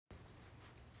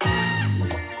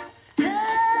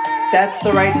That's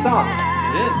the right song.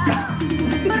 It is.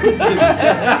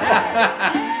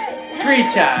 Three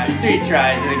tries,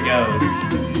 and it goes.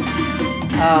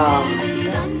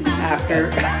 After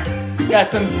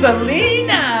Got some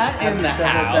Selena in the several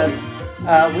house. tests,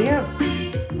 we have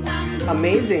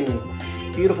amazing,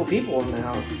 beautiful people in the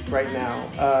house right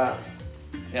now.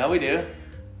 Yeah, we do.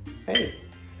 Hey,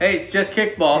 Hey, it's just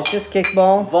kickball. it's just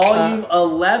kickball. Volume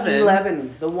 11.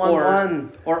 11, the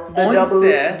one. Or the once. double,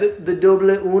 the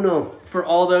doble uno. For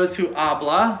all those who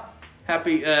habla.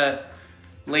 Happy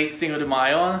late Cinco de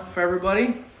Mayo for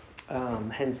everybody.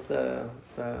 Hence the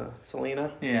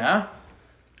Selena. Yeah.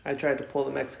 I tried to pull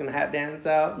the Mexican hat dance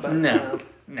out, but No.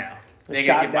 They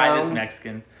shot get by this down.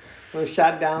 Mexican. was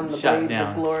shot down the Shot blades down.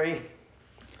 of glory.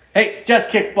 Hey, just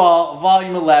kickball,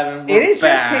 volume 11. We're It is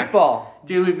back. just kickball.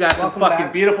 Dude, we've got Welcome some fucking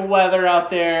back. beautiful weather out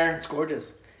there. It's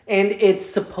gorgeous. And it's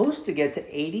supposed to get to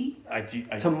 80 I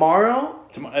tomorrow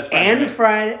that's Friday,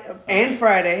 right?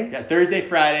 Friday Yeah, Thursday,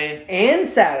 Friday. and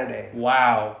Saturday.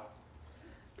 Wow.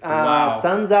 Wow.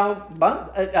 Sun's out,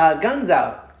 guns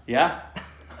out. Yeah.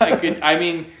 I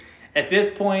mean, at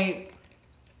this point,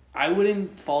 I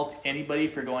wouldn't fault anybody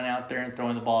for going out there and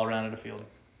throwing the ball around at a field.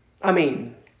 I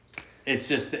mean, it's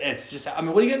just. I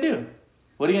mean, what are you gonna do?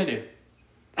 What are you gonna do?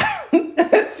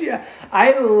 yeah.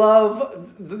 I love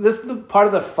this. Is the part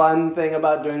of the fun thing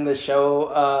about doing the show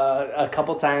a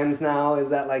couple times now is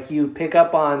that like you pick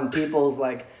up on people's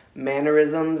like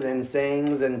mannerisms and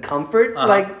sayings and comfort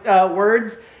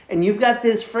words, and you've got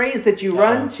this phrase that you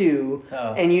run to,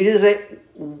 and you just say,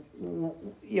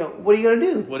 what are you gonna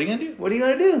do? What are you gonna do? What are you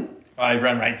gonna do? I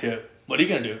run right to it. What are you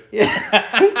gonna do?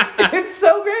 Yeah, it's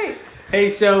so great. Hey,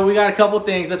 so we got a couple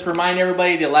things. Let's remind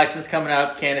everybody the election's coming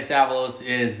up. Candace Avalos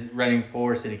is running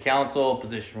for city council,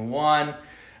 position 1.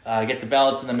 Get the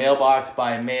ballots in the mailbox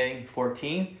by May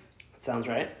 14th. Sounds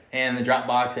right. And the drop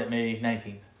box at May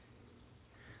 19th.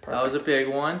 Perfect. That was a big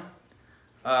one.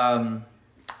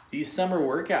 These summer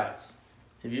workouts.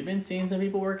 Have you been seeing some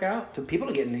people work out? So people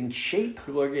are getting in shape.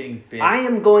 People are getting fit. I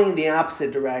am going the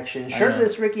opposite direction.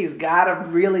 Shirtless Ricky's got to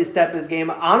really step his game.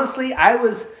 Honestly, I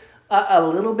was a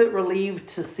little bit relieved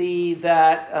to see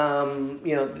that,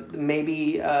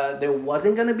 maybe there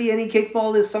wasn't going to be any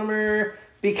kickball this summer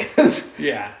because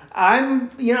I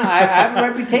have a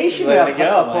reputation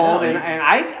to uphold, and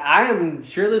I am.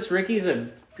 Shirtless Ricky's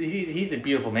he's a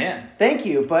beautiful man. Thank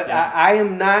you, but I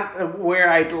am not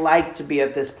where I'd like to be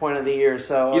at this point of the year.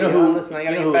 So listen, I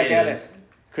got to get back at it.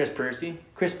 Chris Percy.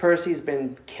 Chris Percy's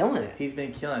been killing it. He's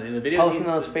been killing it. The videos posting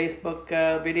those Facebook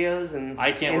videos and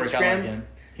I can't Instagram. Work out like him.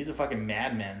 He's a fucking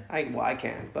madman. I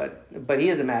can, but he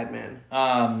is a madman.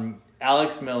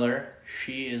 Alex Miller,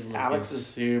 she is looking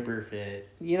super fit.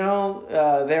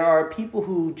 There are people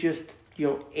who just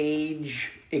age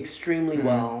extremely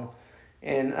well,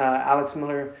 and Alex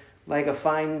Miller, like a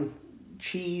fine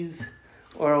cheese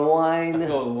or a wine. I'll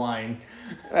go with wine.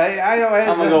 I'm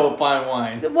gonna go with fine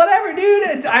wine. Whatever,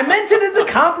 dude. I meant it as a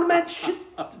compliment.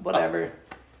 Whatever.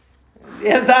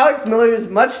 Yes, Alex Miller is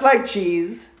much like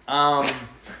cheese.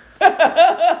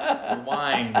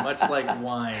 Wine, much like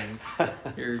wine.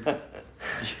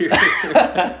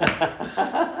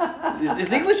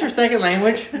 Is English your second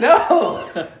language? No.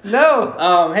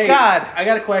 Hey, God. I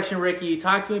got a question, Ricky. You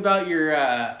talked to me about your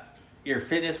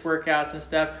fitness workouts and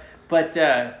stuff, but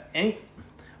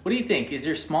what do you think? Is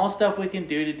there small stuff we can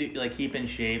do to keep in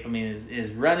shape? I mean,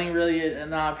 is running really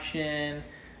an option?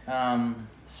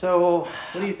 So,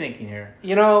 what are you thinking here?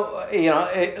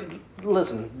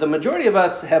 Listen, the majority of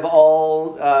us have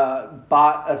all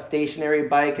bought a stationary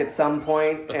bike at some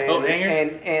point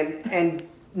and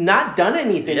not done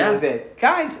anything with it.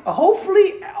 Guys,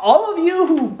 hopefully all of you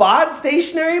who bought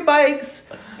stationary bikes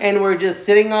and were just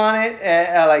sitting on it,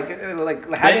 having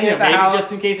it at the house.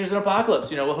 Just in case there's an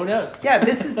apocalypse, who knows? Yeah,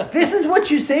 this is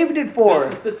what you saved it for.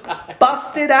 This is the time.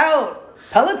 Bust it out.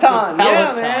 Peloton.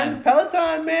 Yeah, man.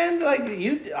 Peloton, man.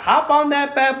 You hop on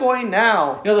that bad boy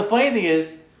now. The funny thing is,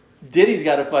 Diddy's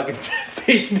got a fucking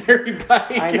stationary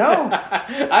bike. I know.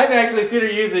 I've actually seen her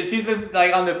use it. She's been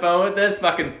on the phone with us,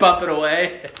 fucking bumping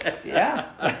away. Yeah.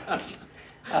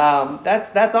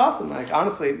 That's awesome.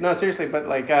 Honestly, no, seriously, but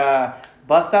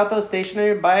bust out those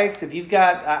stationary bikes. If you've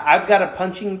got, I've got a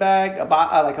punching bag, a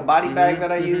body bag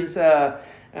that I use.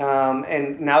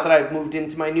 And now that I've moved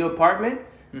into my new apartment.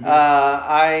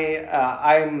 I've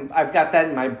got that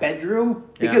in my bedroom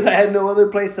because I had no other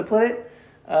place to put it.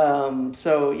 I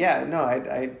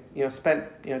spent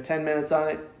 10 minutes on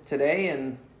it today,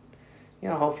 and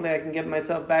hopefully I can get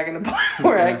myself back in a point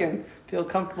where I can feel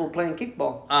comfortable playing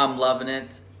kickball. I'm loving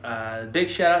it. Big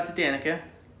shout out to Danica.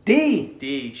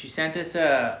 D. She sent us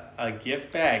a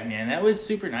gift bag, man. That was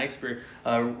super nice for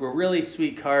a really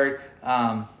sweet card.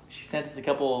 She sent us a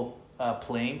couple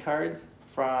playing cards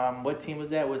from, what team was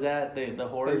that? Was that the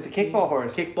horse? It was the Kickball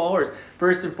Horse. Kickball Horse.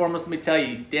 First and foremost, let me tell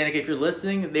you, Danica, if you're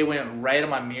listening, they went right on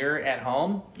my mirror at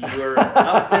home. You were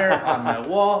up there on my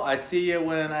wall. I see you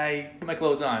when I put my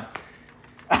clothes on.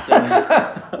 So,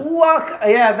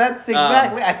 Yeah, that's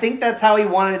exactly. I think that's how he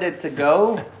wanted it to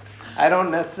go. I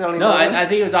don't necessarily know. No, I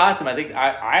think it was awesome. I think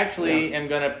I actually am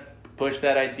going to push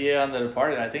that idea on the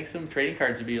departed. I think some trading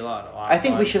cards would be a lot of fun. I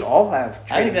think we should all have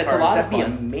trading I think that's cards. a lot of That'd be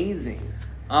fun. amazing.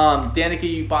 Danica,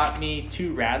 you bought me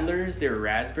 2 Radlers. They were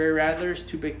raspberry Radlers.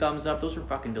 2 big thumbs up. Those were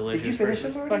fucking delicious. Did you finish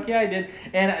them already? Fuck yeah, I did.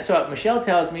 And so Michelle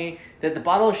tells me that the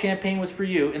bottle of champagne was for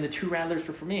you and the 2 Radlers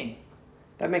were for me.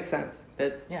 That makes sense.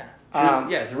 So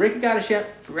Ricky got a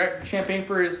champagne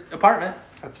for his apartment.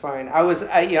 That's fine. I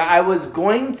was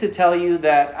going to tell you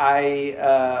that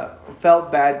I felt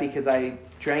bad because I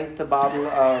drank the bottle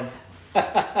of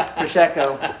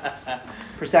Prosecco. Yeah.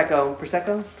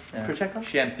 Prosecco?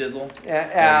 Shantizzle.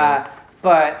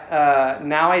 But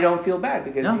now I don't feel bad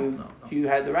because you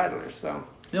had the Radlers. So.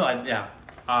 No,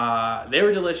 they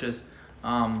were delicious.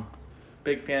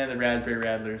 Big fan of the raspberry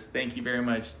Radlers. Thank you very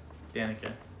much,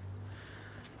 Danica.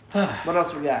 What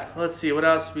else we got? Let's see, what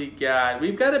else we got?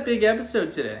 We've got a big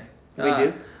episode today. We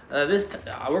do?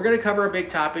 We're going to cover a big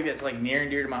topic that's like near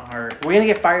and dear to my heart. We're going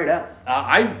to get fired up.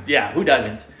 Who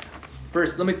doesn't?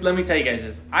 First, let me tell you guys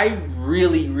this. I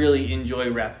really, really enjoy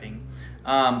reffing.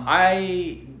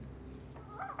 I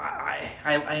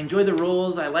enjoy the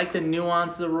rules. I like the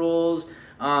nuance of the rules.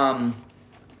 I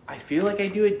feel like I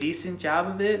do a decent job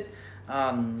of it.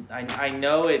 I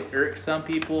know it irks some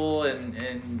people,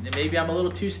 and maybe I'm a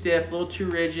little too stiff, a little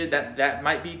too rigid. That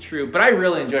might be true, but I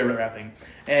really enjoy reffing.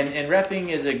 And reffing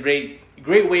is a great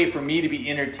way for me to be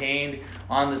entertained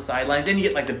on the sidelines, and you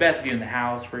get like the best view in the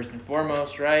house first and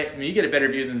foremost, right? I mean, you get a better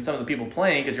view than some of the people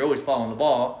playing because you're always following the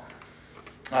ball.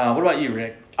 What about you,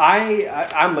 Rick?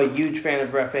 I'm a huge fan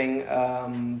of reffing.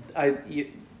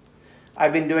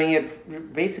 I've been doing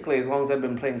it basically as long as I've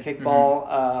been playing kickball,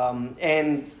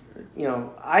 and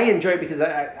I enjoy it because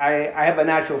I have a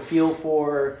natural feel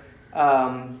for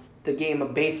the game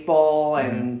of baseball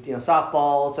and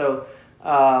softball. So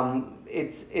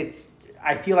it's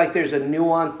I feel like there's a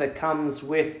nuance that comes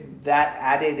with that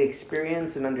added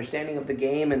experience and understanding of the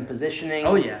game and positioning.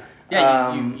 Oh yeah,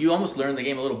 you almost learn the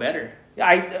game a little better.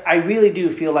 I really do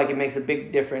feel like it makes a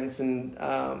big difference, and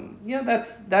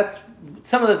that's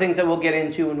some of the things that we'll get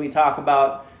into when we talk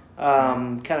about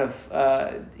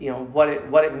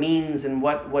what it means and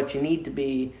what you need to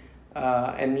be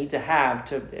and need to have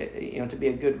to be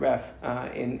a good ref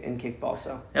in kickball.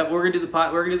 So we're gonna do the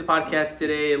podcast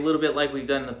today a little bit like we've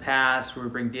done in the past, where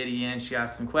we bring Diddy in. She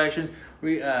asks some questions.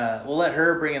 We'll let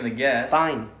her bring in the guest.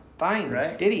 Fine,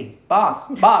 right? Diddy, boss.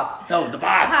 No, the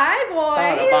boss. Hi,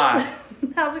 boys. The boss.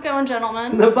 How's it going,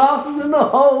 gentlemen? The boss is in the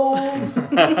holes.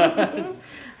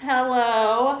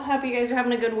 Hello. Hope you guys are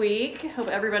having a good week. Hope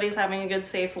everybody's having a good,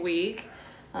 safe week.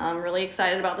 I'm really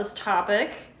excited about this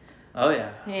topic. Oh,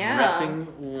 yeah. Yeah. Reffing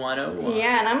 101.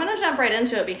 Yeah, and I'm going to jump right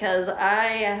into it because I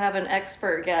have an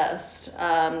expert guest.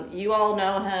 You all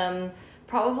know him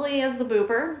probably as the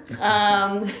Booper.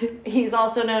 He's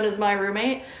also known as my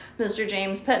roommate. Mr.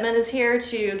 James Pittman is here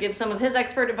to give some of his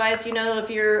expert advice. If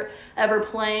you're ever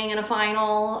playing in a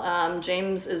final,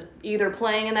 James is either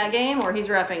playing in that game or he's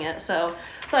reffing it. So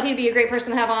thought he'd be a great person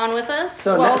to have on with us.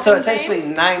 So Welcome, essentially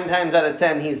James. 9 times out of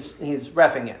 10 he's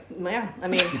reffing it. Yeah, I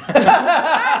mean,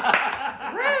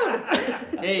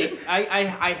 rude. Hey,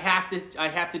 I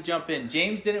have to jump in.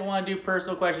 James didn't want to do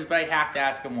personal questions, but I have to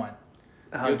ask him one.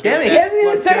 Oh, damn it, he hasn't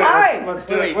even said hi. Let's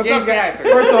do Wait, it. What's James, up, say guys? hi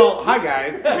first. First of all, hi,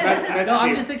 guys. Nice No, to see I'm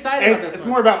you. just excited about this It's one.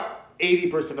 more about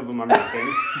 80% of them I'm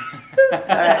reffing. All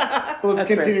right. Let's That's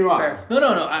continue on. fair.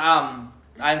 No.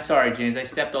 I'm sorry, James. I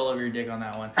stepped all over your dick on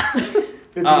that one.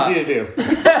 It's easy to do.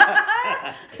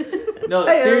 No,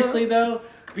 Hey-o. seriously though,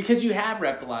 because you have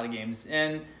reffed a lot of games,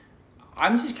 and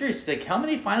I'm just curious, like, how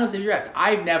many finals have you reffed?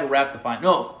 I've never reffed a final.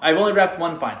 No, I've only reffed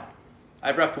one final.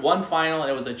 I've reffed one final,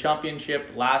 and it was a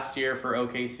championship last year for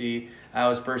OKC. I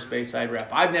was first base side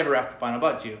ref. I've never reffed a final. How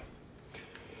about you?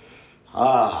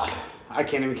 I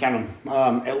can't even count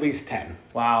them. At least 10.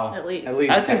 Wow. At least.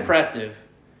 That's 10. impressive.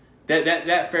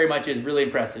 That very much is really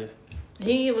impressive.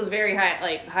 He was very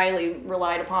highly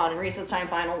relied upon in recent time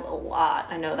finals a lot.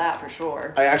 I know that for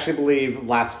sure. I actually believe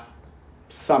last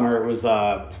summer it was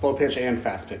slow pitch and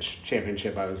fast pitch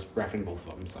championship. I was reffing both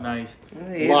of them. So. Nice.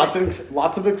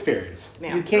 Lots of experience.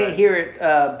 Yeah. You can't hear it,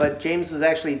 but James was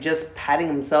actually just patting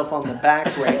himself on the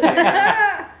back right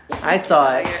there. I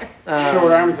saw it.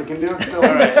 Short arms that can do it still.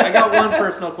 All right, I got one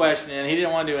personal question, and he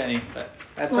didn't want to do any, but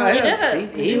That's Well, right. you did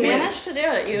it. He You wins. managed to do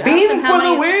it. You Bean asked him how for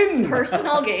the many win!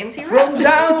 personal games he From read.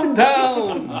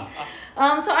 downtown.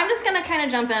 So I'm just gonna kind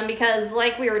of jump in because,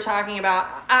 like we were talking about,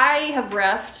 I have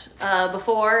reffed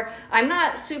before. I'm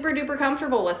not super duper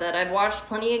comfortable with it. I've watched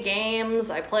plenty of games.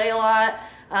 I play a lot.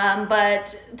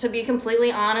 But to be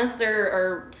completely honest, there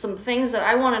are some things that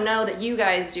I want to know that you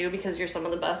guys do because you're some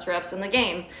of the best refs in the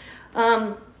game.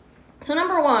 So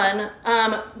number one,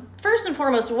 first and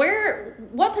foremost,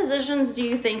 what positions do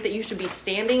you think that you should be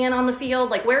standing in on the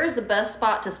field? Like, where is the best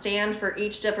spot to stand for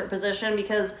each different position?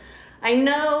 Because I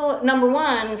know, number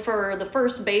one, for the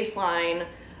first baseline,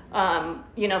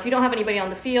 if you don't have anybody on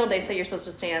the field, they say you're supposed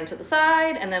to stand to the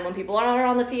side, and then when people are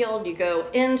on the field, you go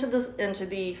into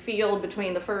the field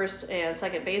between the first and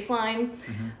second baseline.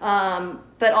 Mm-hmm.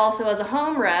 But also as a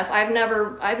home ref, I've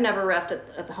never refed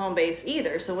at the home base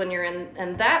either. So when you're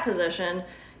in that position,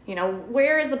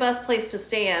 where is the best place to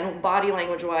stand, body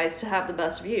language wise, to have the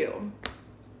best view?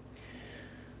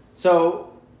 So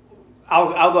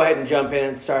I'll go ahead and jump in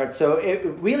and start. So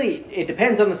it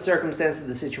depends on the circumstance of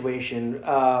the situation.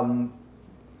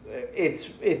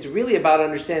 It's really about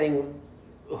understanding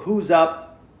who's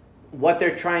up, what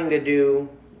they're trying to do,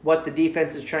 what the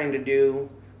defense is trying to do,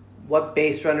 what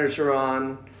base runners are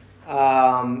on.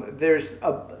 There's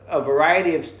a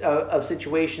variety of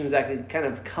situations that can kind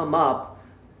of come up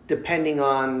depending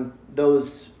on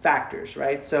those factors,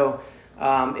 right? So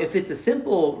if it's a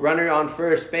simple runner on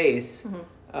first base,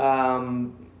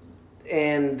 and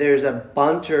there's a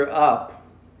bunter up,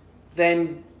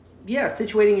 then yeah,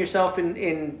 situating yourself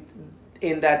in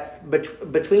that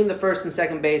between the first and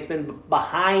second baseman,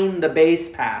 behind the base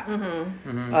path,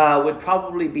 would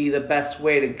probably be the best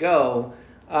way to go.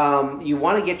 You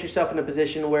want to get yourself in a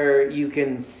position where you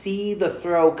can see the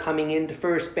throw coming into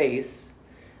first base,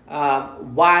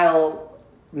 while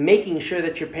making sure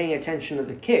that you're paying attention to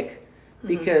the kick.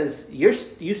 Because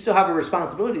you still have a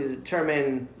responsibility to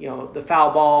determine, the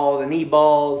foul ball, the knee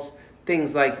balls,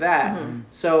 things like that.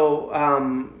 So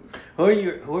who are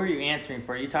you answering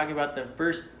for? Are you talking about the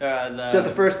first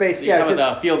the first base? You're talking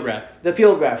about the field ref. The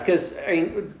field ref, because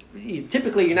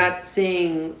typically you're not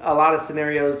seeing a lot of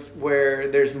scenarios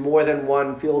where there's more than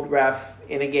one field ref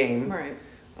in a game. Right.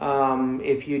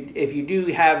 If you do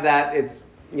have that, it's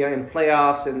in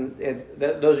playoffs, and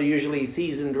those are usually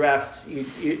seasoned refs.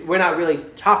 We're not really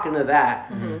talking to that,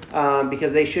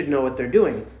 because they should know what they're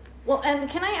doing. Well, and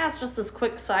can I ask just this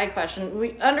quick side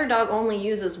question? Underdog only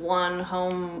uses one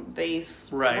home base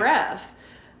ref.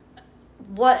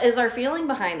 What is our feeling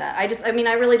behind that? I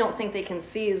really don't think they can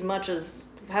see as much as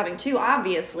having two,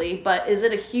 obviously, but is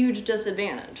it a huge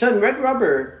disadvantage? So in Red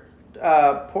Rubber,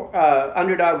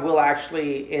 Underdog will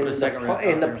actually in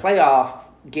the playoff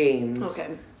games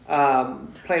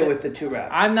play with the two refs.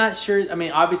 I'm not sure.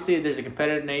 Obviously there's a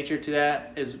competitive nature to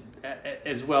that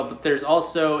as well, but there's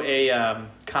also a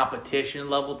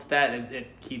competition level to that. It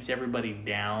keeps everybody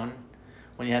down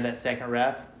when you have that second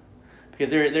ref, because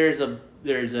there's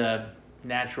a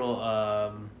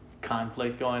natural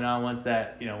conflict going on once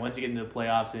you get into the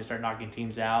playoffs and you start knocking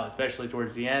teams out, especially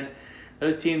towards the end.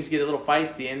 Those teams get a little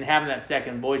feisty, and having that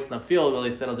second voice in the field really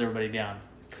settles everybody down.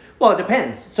 Well, it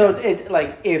depends. So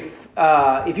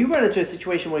if you run into a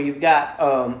situation where you've got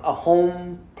a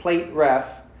home plate ref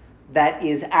that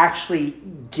is actually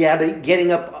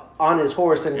getting up on his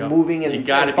horse and moving and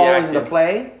following the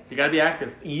play, you got to be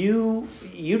active. You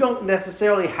don't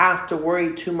necessarily have to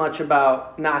worry too much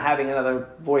about not having another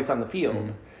voice on the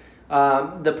field.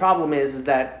 The problem is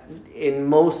that in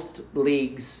most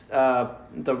leagues,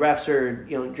 the refs are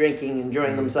drinking,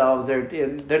 enjoying themselves. They're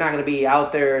not going to be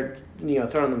out there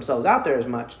throwing themselves out there as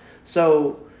much.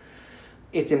 So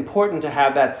it's important to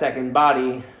have that second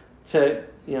body to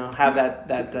have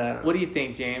that. What do you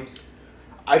think, James?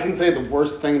 I can say the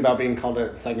worst thing about being called out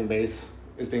at second base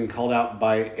is being called out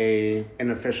by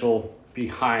an official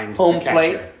behind home the catcher.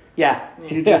 plate. Yeah.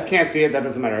 You just can't see it. That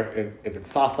doesn't matter if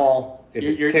it's softball, if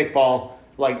it's kickball.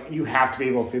 You have to be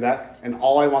able to see that. And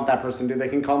all I want that person to do, they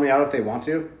can call me out if they want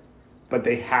to, but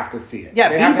they have to see it. Yeah,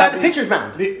 they have to have the pitcher's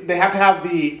mound. They have to have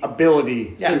the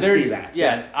ability to see that.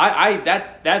 Yeah,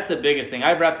 that's the biggest thing.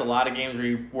 I've repped a lot of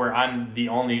games where I'm the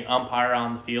only umpire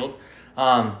on the field,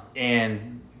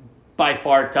 and by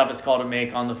far toughest call to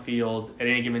make on the field at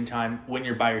any given time when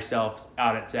you're by yourself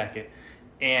out at second.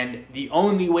 And the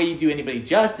only way you do anybody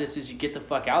justice is you get the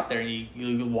fuck out there and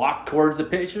you walk towards the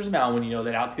pitcher's mound when you know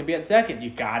that out's going to be at second.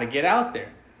 You got to get out there.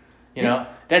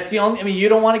 That's the only, you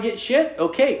don't want to get shit?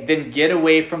 Okay, then get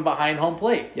away from behind home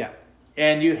plate. Yeah.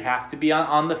 And you have to be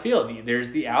on the field. There's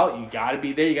the out. You got to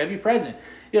be there. You got to be present.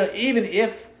 even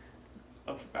if,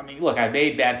 I mean, look, I've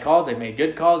made bad calls, I've made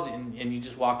good calls, and you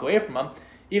just walk away from them.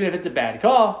 Even if it's a bad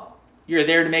call, you're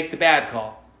there to make the bad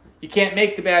call. You can't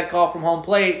make the bad call from home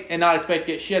plate and not expect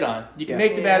to get shit on. You can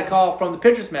make the bad call from the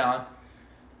pitcher's mound,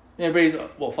 and everybody's,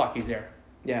 well, fuck, he's there.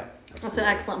 Yeah. That's an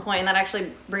excellent point, and that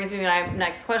actually brings me to my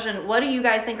next question. What do you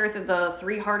guys think are the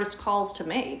 3 hardest calls to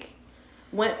make?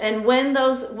 When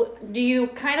those, do you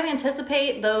kind of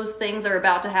anticipate those things are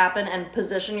about to happen and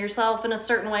position yourself in a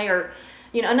certain way? Or,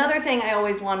 another thing I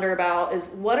always wonder about is,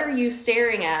 what are you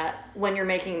staring at when you're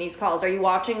making these calls? Are you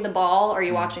watching the ball? Are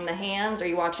you watching the hands? Are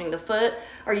you watching the foot?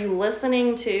 Are you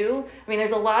listening to? I mean,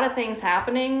 there's a lot of things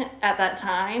happening at that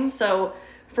time. So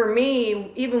for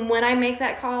me, even when I make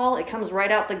that call, it comes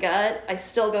right out the gut. I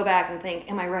still go back and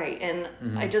think, am I right? And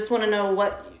I just want to know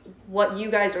what you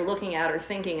guys are looking at or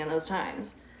thinking in those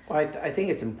times. Well, I think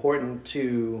it's important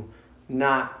to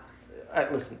not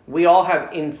listen. We all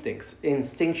have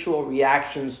instinctual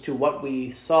reactions to what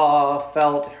we saw,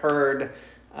 felt, heard.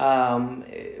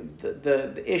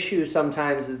 The issue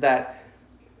sometimes is that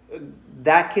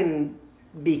can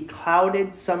be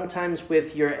clouded sometimes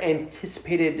with your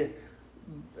anticipated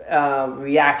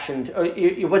reaction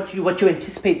to, what you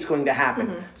anticipate is going to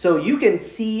happen. So you can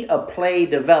see a play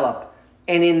develop,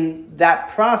 and in that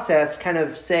process kind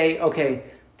of say, okay,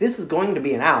 this is going to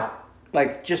be an out.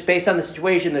 Like, just based on the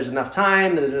situation, there's enough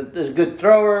time, there's a good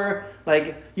thrower.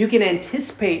 Like, you can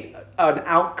anticipate an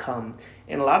outcome,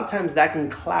 and a lot of times that can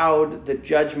cloud the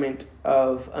judgment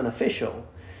of an official.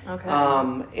 Okay.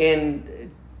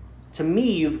 And to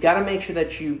me, you've got to make sure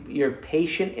that you're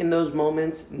patient in those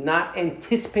moments, not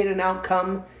anticipate an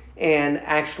outcome, and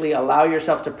actually allow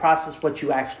yourself to process what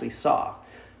you actually saw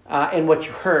and what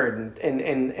you heard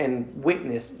and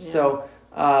witnessed. Yeah. So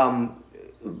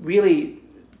really,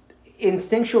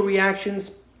 instinctual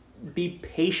reactions, be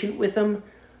patient with them.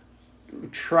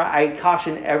 I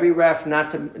caution every ref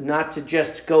not to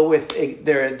just go with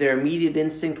their immediate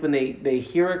instinct when they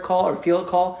hear a call or feel a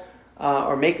call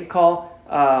or make a call.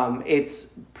 It's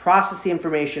process the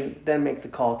information, then make the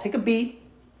call. Take a beat,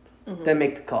 then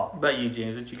make the call. What about you,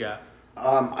 James? What you got?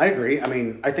 I agree. I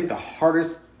mean, I think the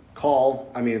hardest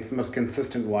call, it's the most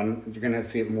consistent one. You're going to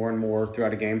see it more and more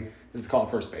throughout a game. Is the call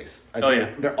at first base.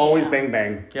 They're always bang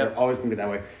bang. Yep. They're always going to be that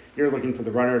way. You're looking for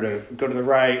the runner to go to the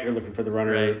right. You're looking for the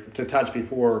runner to touch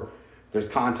before there's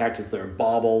contact. Is there a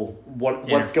bobble?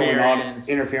 What's going on?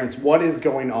 Interference. What is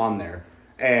going on there?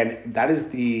 And that is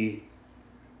the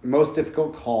most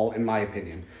difficult call in my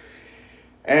opinion.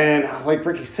 And like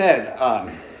Ricky said,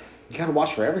 you got to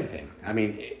watch for everything. I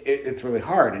mean, it's really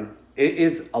hard, and it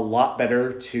is a lot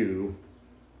better to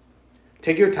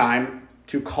take your time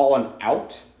to call an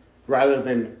out rather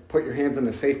than put your hands in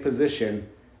a safe position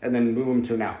and then move them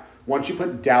to an out. Once you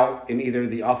put doubt in either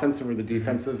the offensive or the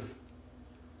defensive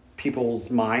people's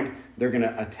mind, they're going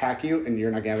to attack you, and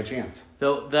you're not going to have a chance.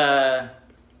 The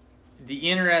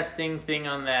interesting thing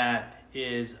on that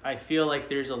is I feel like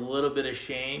there's a little bit of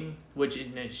shame, which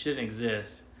it shouldn't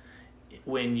exist,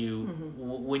 when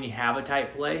you have a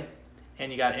tight play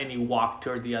and you walk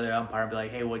toward the other umpire and be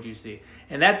like, hey, what'd you see?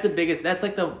 And that's the biggest,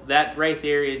 that right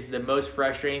there is the most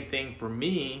frustrating thing for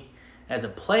me as a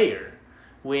player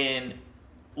when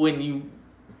you,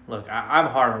 look, I'm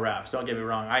hard on refs, don't get me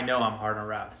wrong, I know I'm hard on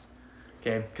refs,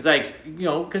 okay, because I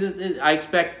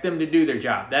expect them to do their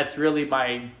job. That's really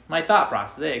my thought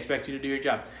process. They expect you to do your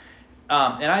job.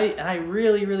 And I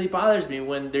really, really bothers me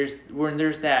when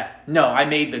there's that, no, I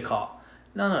made the call.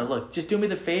 No, look, just do me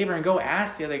the favor and go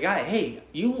ask the other guy, hey,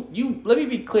 you let me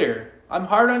be clear. I'm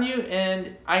hard on you,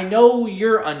 and I know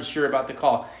you're unsure about the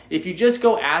call. If you just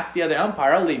go ask the other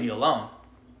umpire, I'll leave you alone.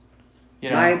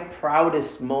 My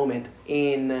proudest moment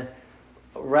in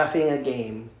reffing a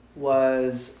game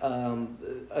was an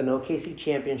OKC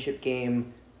championship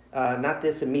game, not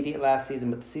this immediate last season,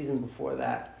 but the season before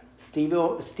that.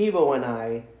 Steve-O and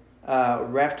I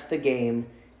reffed the game,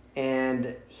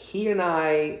 and he and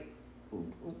I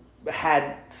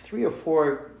had 3 or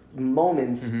 4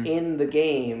 moments in the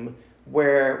game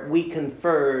where we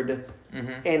conferred,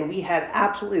 and we had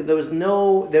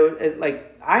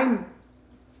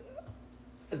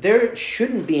there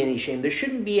shouldn't be any shame. There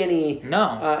shouldn't be any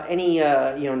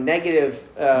negative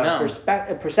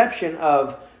perception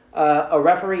of a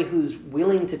referee who's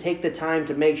willing to take the time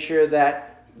to make sure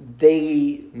that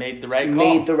they made the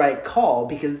right call,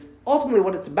 because ultimately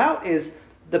what it's about is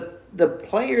the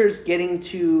players getting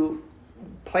to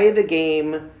play the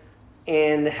game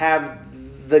and have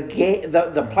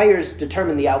the players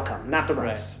determine the outcome, not the refs.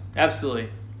 Right. Absolutely.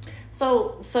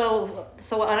 So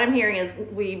what I'm hearing is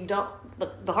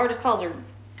the hardest calls are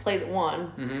plays at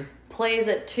 1, plays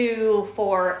at 2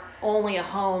 for only a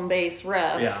home base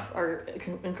ref Yeah. are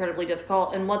incredibly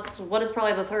difficult. And what is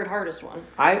probably the third hardest one?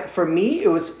 For me, it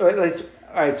was all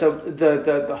right. So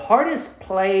the hardest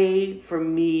play for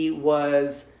me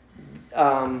was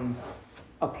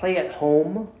a play at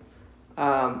home,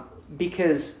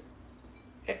 because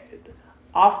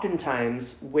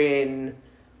oftentimes when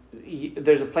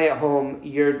there's a play at home,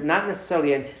 you're not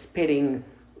necessarily anticipating,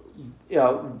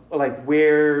 like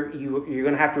where you're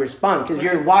going to have to respond, because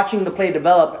you're watching the play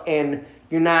develop and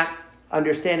you're not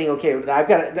understanding. Okay, I've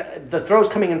got the throw's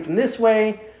coming in from this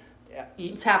way.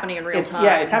 It's happening in real time.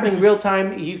 Yeah, it's happening in real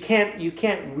time. You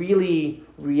can't really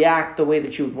react the way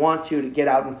that you would want to get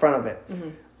out in front of it.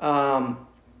 Mm-hmm.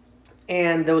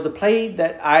 And there was a play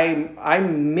that I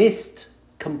missed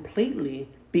completely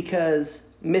because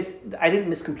I didn't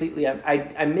miss completely.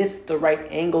 I missed the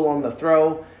right angle on the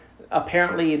throw.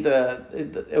 Apparently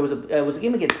it was a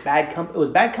game against Bad Company. It was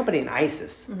Bad Company and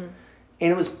ISIS, mm-hmm.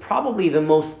 and it was probably the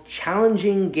most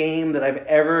challenging game that I've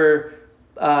ever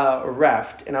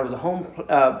refed, and I was a home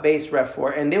base ref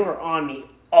for it, and they were on me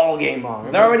all game long.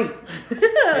 Mm-hmm. They're already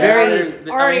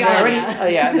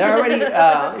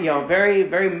very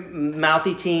very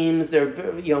mouthy teams. They're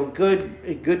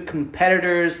good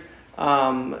competitors.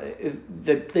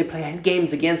 They play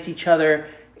games against each other,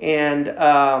 and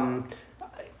there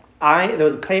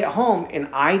was a play at home, and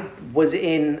I was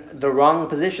in the wrong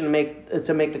position to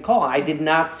make the call. I did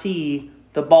not see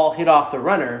the ball hit off the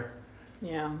runner.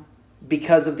 Yeah.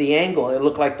 Because of the angle, it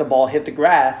looked like the ball hit the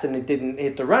grass and it didn't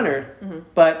hit the runner. Mm-hmm.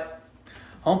 But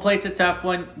home plate's a tough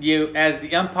one. You, as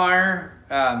the umpire,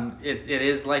 it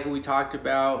is like we talked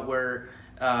about, where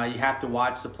you have to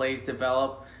watch the plays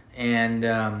develop, and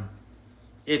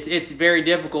it's very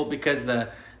difficult because the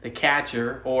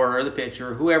catcher or the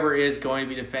pitcher, whoever is going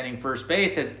to be defending first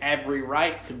base, has every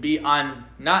right to be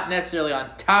not necessarily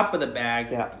on top of the bag,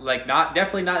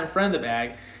 definitely not in front of the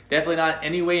bag. Definitely not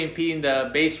any way impeding the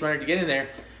base runner to get in there,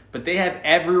 but they have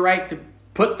every right to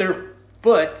put their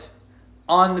foot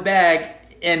on the bag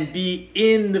and be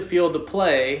in the field of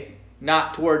play,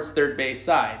 not towards third base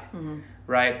side, mm-hmm.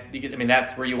 right? Because,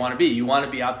 that's where you want to be. You want to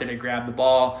be out there to grab the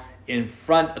ball in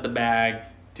front of the bag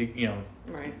to,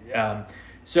 right.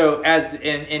 So as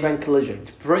and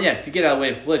collisions. To get out of the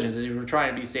way of collisions, as we're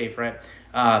trying to be safe, right?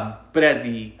 But as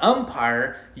the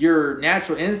umpire, your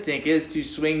natural instinct is to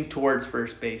swing towards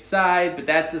first base side, but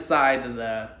that's the side that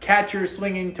the catcher is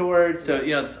swinging towards. So,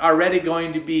 it's already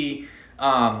going to be,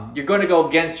 you're going to go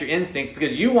against your instincts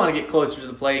because you want to get closer to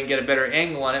the play and get a better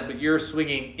angle on it, but you're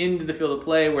swinging into the field of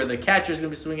play where the catcher is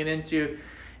going to be swinging into.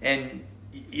 And,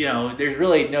 there's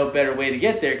really no better way to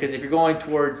get there, because if you're going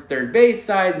towards third base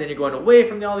side and then you're going away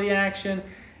from all the action,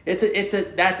 that's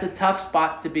a tough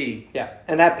spot to be. Yeah,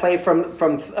 and that play from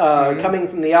mm-hmm. coming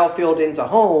from the outfield into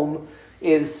home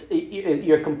is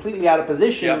you're completely out of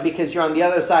position because you're on the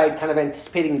other side, kind of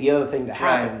anticipating the other thing to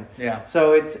happen. Right. Yeah.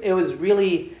 So it was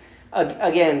really,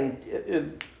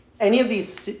 again, any of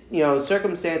these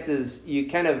circumstances you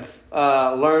kind of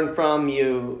learn from.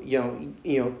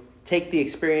 You take the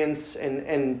experience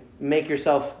and make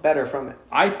yourself better from it.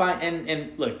 I find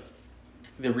and look,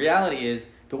 the reality is,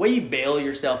 the way you bail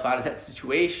yourself out of that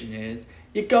situation is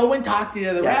you go and talk to the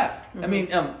other ref.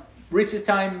 Mm-hmm. Recess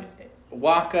time,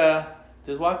 Waka,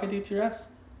 does Waka do 2 refs?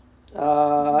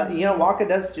 Waka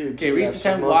does do 2 refs. Okay, recess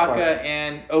time, Waka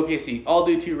and OKC all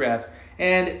do 2 refs.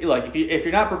 And look, if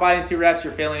you're not providing 2 refs,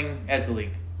 you're failing as the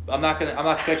league. I'm not gonna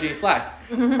cut you any slack.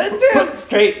 Dude,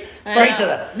 straight to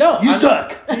the. No, you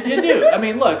suck. You do.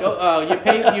 Look, you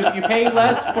pay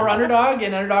less for underdog,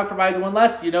 and underdog provides 1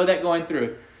 less. You know that going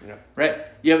through. Yeah. Right?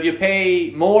 You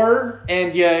pay more,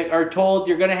 and you are told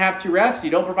you're going to have 2 refs.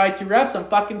 You don't provide 2 refs, I'm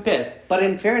fucking pissed. But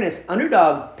in fairness,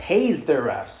 underdog pays their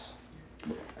refs.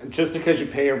 Just because you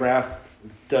pay a ref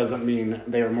doesn't mean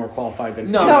they are more qualified than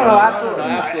no, absolutely.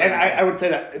 And I would say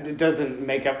that it doesn't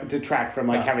detract from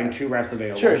having 2 refs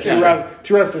available. Sure. 2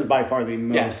 refs is by far the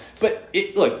most. Yeah.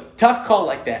 But look, tough call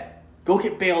like that. Go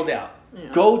get bailed out. Yeah.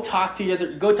 Go talk to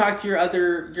your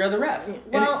other ref.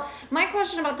 Well, my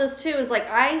question about this too is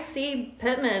I see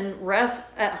Pittman ref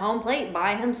at home plate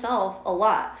by himself a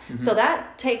lot, mm-hmm. so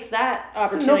that takes that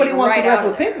opportunity. So nobody wants to ref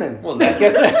with Pittman. Well, that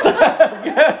gets it.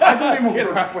 I don't even want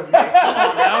to ref with me. Come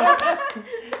on now.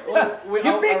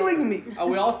 You're big-leaguing me. Are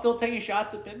we all still taking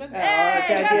shots at Pittman? Hey,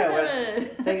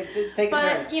 that's the idea. Take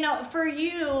but turns. for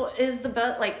you is the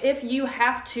best. If you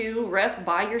have to ref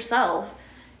by yourself,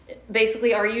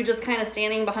 basically, are you just kind of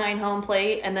standing behind home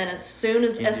plate, and then as soon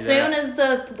as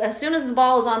the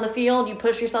ball is on the field, you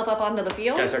push yourself up onto the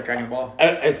field? Gotta start tracking the ball.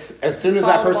 As soon as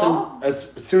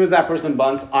that person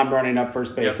bunts, I'm running up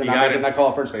first base, and I'm making that call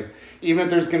at first base. Even if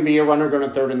there's going to be a runner going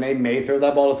to third, and they may throw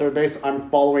that ball to third base, I'm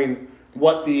following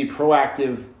what the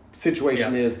proactive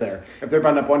situation is there. If they're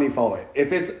bunting up one, you follow it.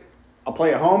 If it's a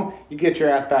play at home, you get your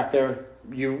ass back there.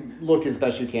 You look as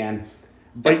best you can.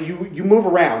 But you move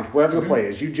around wherever the play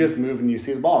is. You just move and you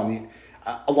see the ball. And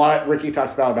Ricky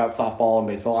talks about softball and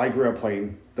baseball. I grew up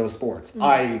playing those sports.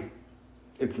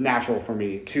 It's natural for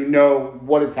me to know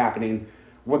what is happening,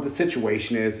 what the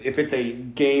situation is. If it's a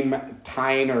game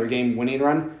tying or a game winning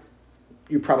run,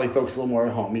 you probably focus a little more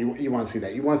at home. You want to see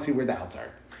that. You want to see where the outs are.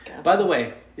 By the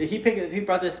way, he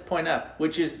brought this point up,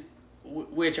 which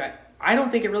I don't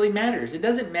think it really matters. It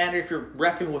doesn't matter if you're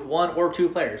reffing with one or two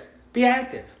players. Be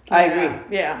active. I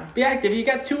agree. Yeah. Be active. You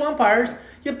got two umpires.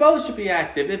 You both should be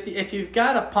active. If you've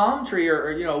got a palm tree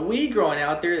or a weed growing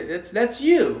out there, that's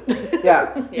you.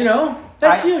 Yeah.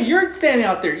 That's you. You're standing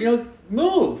out there.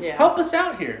 Move. Yeah. Help us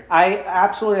out here. I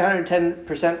absolutely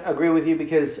 110% agree with you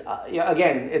because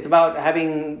again, it's about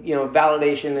having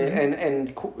validation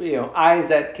and eyes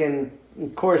that can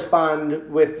correspond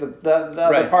with the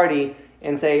other party.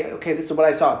 And say, okay, this is what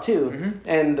I saw too. Mm-hmm.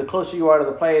 And the closer you are to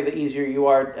the play, the easier you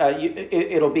are.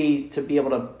 It'll be to be able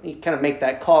to kind of make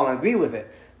that call and agree with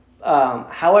it.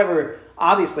 However,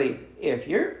 obviously, if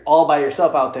you're all by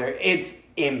yourself out there, it's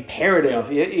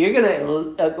imperative. Yeah. You're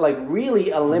gonna really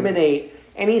eliminate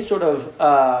any sort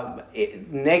of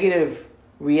negative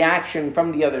reaction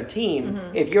from the other team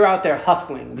if you're out there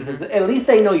hustling, because at least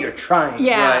they know you're trying.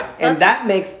 Yeah. Right. And that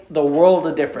makes the world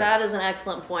of difference. That is an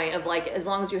excellent point of as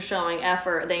long as you're showing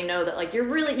effort, they know that you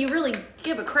really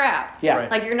give a crap. Yeah.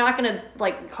 Right. You're not gonna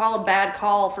call a bad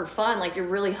call for fun. You're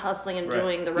really hustling and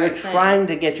doing the right thing. You're trying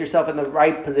to get yourself in the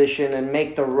right position and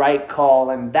make the right call,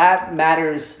 and that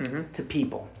matters to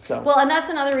people. So. Well, and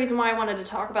that's another reason why I wanted to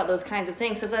talk about those kinds of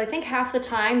things, is I think half the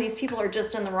time these people are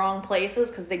just in the wrong places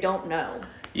because they don't know.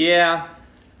 Yeah,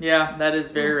 that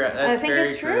is very. That's I think very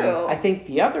it's true. I think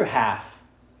the other half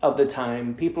of the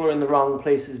time people are in the wrong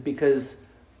places because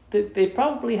they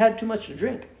probably had too much to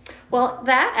drink. Well,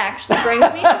 that actually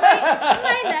brings me to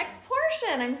my next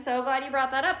portion. I'm so glad you brought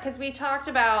that up because we talked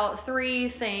about 3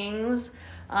 things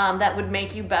that would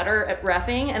make you better at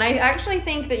reffing. And I actually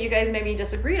think that you guys maybe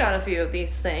disagreed on a few of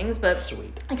these things, but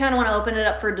Sweet. I kind of want to open it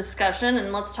up for discussion,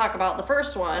 and let's talk about the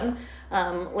first one.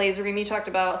 Laserbeam, you talked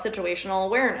about situational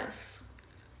awareness.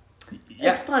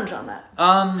 Yeah. Expunge on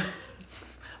that.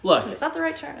 Look. Is that the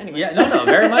right term? Anyway. Yeah, no,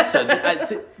 very much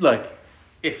so. Look,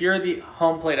 if you're the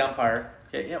home plate umpire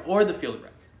or the field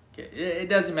ref, it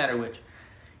doesn't matter which.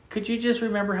 Could you just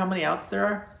remember how many outs there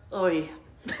are? Oy.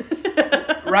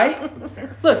 Right? That's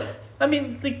fair. Look, I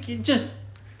mean,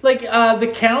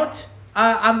 the count.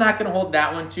 I'm not going to hold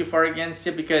that one too far against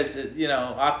you because,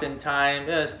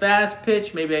 oftentimes, fast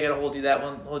pitch, maybe I got to hold you that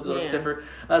one, hold you a little stiffer.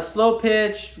 Slow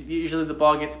pitch, usually the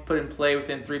ball gets put in play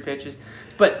within 3 pitches.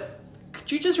 But could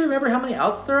you just remember how many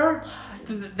outs there are?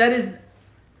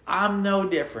 I'm no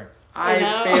different. I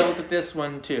failed at this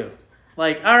one too. All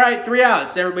right, 3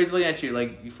 outs. Everybody's looking at you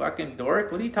you fucking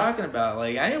dork. What are you talking about?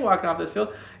 I ain't walking off this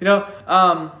field.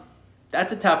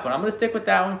 That's a tough one. I'm going to stick with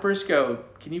that one first go.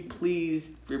 Can you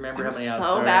please remember how many outs there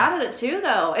are? I'm so bad at it too,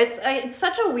 though. It's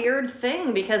such a weird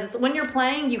thing because when you're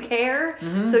playing, you care,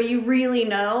 so you really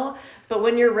know. But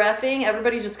when you're reffing,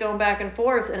 everybody's just going back and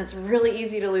forth, and it's really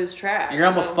easy to lose track. You're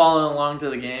almost following along to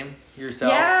the game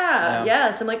yourself. Yeah,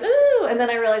 yes. I'm like, ooh, and then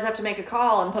I realize I have to make a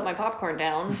call and put my popcorn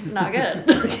down. Not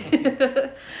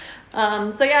good.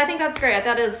 I think that's great.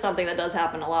 That is something that does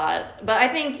happen a lot. But I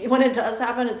think when it does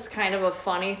happen, it's kind of a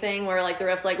funny thing where the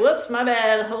ref's whoops, my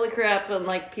bad, holy crap, and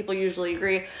people usually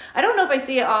agree. I don't know if I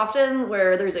see it often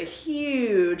where there's a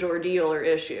huge ordeal or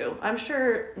issue. I'm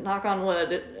sure, knock on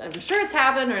wood, I'm sure it's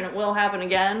happened and it will happen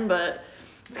again, but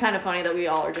it's kind of funny that we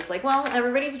all are just well,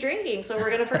 everybody's drinking, so we're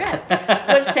going to forget.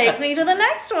 Which takes me to the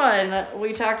next one.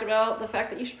 We talked about the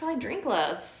fact that you should probably drink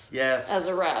less as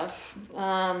a ref.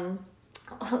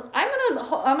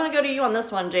 I'm gonna go to you on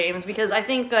this one, James, because I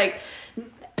think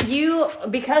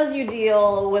because you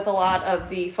deal with a lot of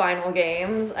the final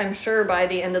games, I'm sure by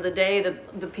the end of the day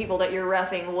the people that you're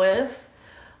reffing with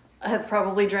have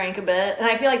probably drank a bit, and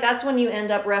I feel that's when you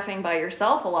end up reffing by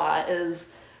yourself a lot, is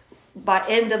by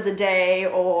end of the day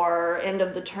or end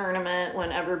of the tournament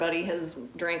when everybody has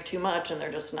drank too much and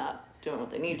they're just not doing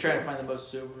what they need to. You try to find the most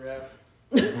sober ref.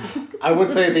 I would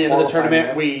say at the end of the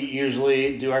tournament, we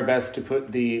usually do our best to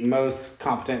put the most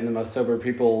competent and the most sober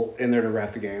people in there to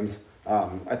ref the games.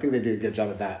 I think they do a good job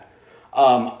at that.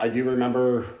 I do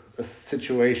remember a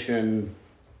situation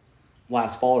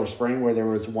last fall or spring where there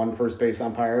was one first base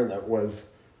umpire that was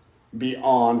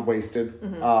beyond wasted,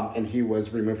 and he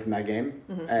was removed from that game,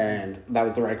 and that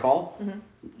was the right call.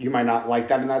 You might not like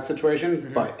that in that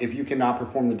situation, but if you cannot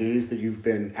perform the duties that you've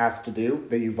been asked to do,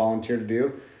 that you volunteered to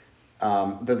do,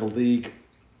 that the league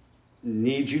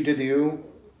needs you to do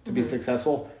to be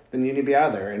successful, then you need to be out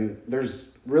of there. And there's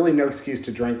really no excuse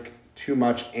to drink too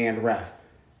much and ref.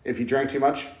 If you drink too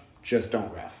much, just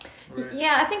don't ref. Right.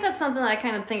 Yeah, I think that's something that I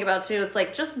kind of think about too. It's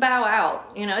like, just bow out.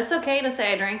 You know, it's okay to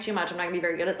say I drank too much. I'm not going to be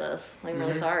very good at this. I'm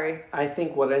really sorry. I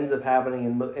think what ends up happening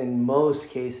in most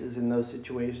cases in those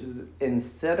situations,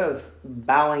 instead of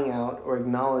bowing out or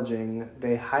acknowledging,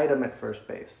 they hide them at first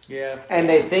base. Yeah. And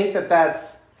they think that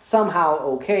that's somehow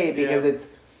okay because it's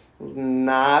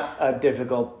not a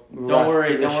difficult Don't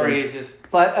worry, position. It's just...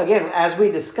 But again, as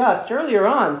we discussed earlier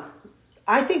on,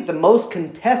 I think the most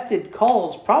contested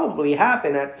calls probably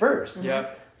happen at first. Yeah.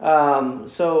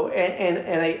 So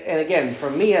and again, for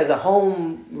me as a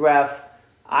home ref,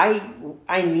 I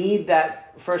need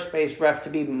that first base ref to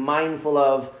be mindful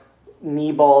of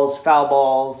knee balls, foul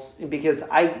balls, because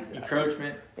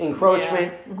encroachment.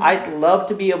 Yeah. I'd love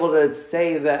to be able to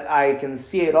say that I can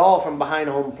see it all from behind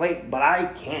home plate, but I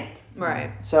can't.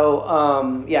 Right. So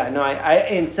I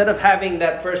instead of having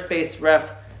that first base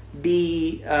ref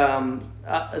be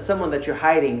someone that you're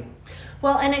hiding.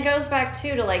 Well, and it goes back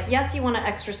too to like, yes, you want an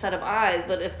extra set of eyes,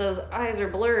 but if those eyes are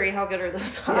blurry, how good are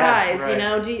those eyes? Right.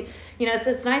 You know,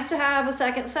 it's nice to have a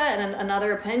second set and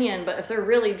another opinion, but if they're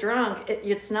really drunk,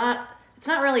 it's not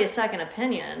really a second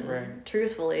opinion, right.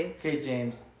 Truthfully. Okay,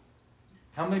 James,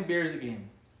 how many beers a game?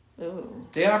 Ooh.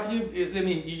 They offer you. I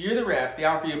mean, you're the ref. They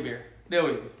offer you a beer. They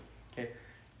always do. Okay.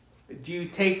 Do you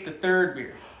take the third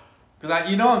beer? Because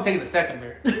I'm taking the second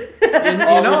beer. I'm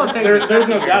taking there's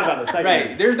no doubt about the second beer.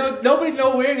 Right. There's nobody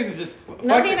nowhere going to just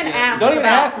don't even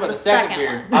ask about the second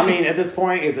beer. One. I mean, at this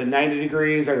point, is it 90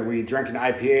 degrees? Are we drinking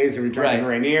IPAs? Are we drinking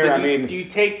Rainier? But do you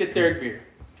take the third beer?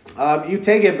 You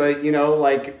take it, but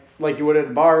like you would at a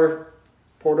bar,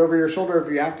 pour it over your shoulder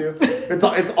if you have to.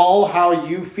 It's all how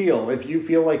you feel. If you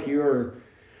feel like you're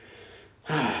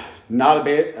not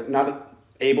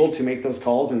able to make those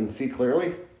calls and see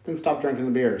clearly, then stop drinking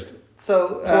the beers.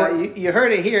 So you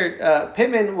heard it here.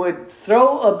 Pittman would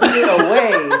throw a beer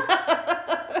away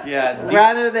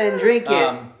rather than drink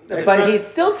it, but he'd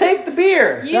still take the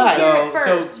beer. You hear it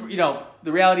first. So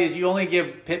the reality is you only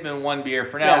give Pittman one beer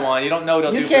for now on. You don't know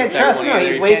what he'll do for the second one. You can't trust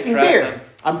him. He's wasting beer.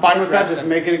 I'm fine with that. Just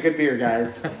make it a good beer,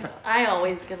 guys. I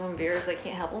always give him beers. I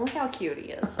can't help him. Look how cute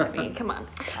he is. I mean, come on.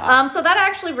 So that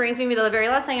actually brings me to the very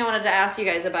last thing I wanted to ask you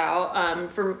guys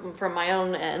about from my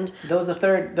own end. That was the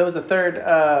third.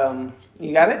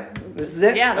 You got it? This is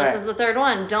it? Yeah, this is the third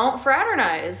one. Don't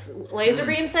fraternize.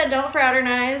 Laserbeam said don't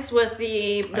fraternize with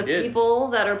the people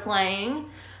that are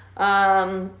playing.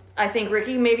 I think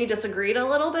Ricky maybe disagreed a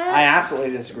little bit. I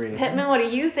absolutely disagree. Pittman, what do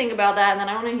you think about that? And then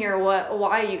I want to hear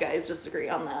why you guys disagree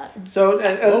on that. So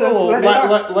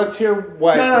let's hear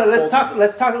what. No,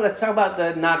 let's talk about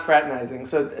the not fraternizing.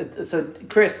 So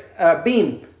Chris,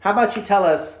 Beam, how about you tell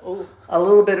us a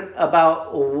little bit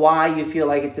about why you feel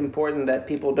like it's important that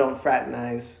people don't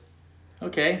fraternize.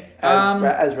 Okay.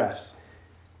 As refs.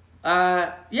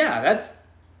 Yeah, that's.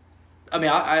 I mean,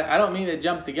 I don't mean to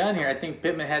jump the gun here. I think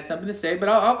Pittman had something to say, but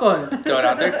I'll go ahead and throw it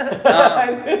out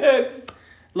there.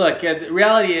 Look, the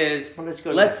reality is,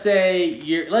 let's say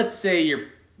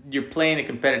you're playing a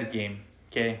competitive game,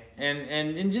 okay,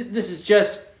 and this is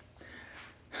just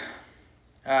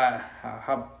let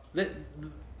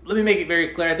me make it very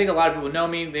clear. I think a lot of people know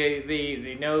me.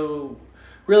 They know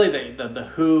really the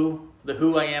who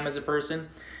I am as a person,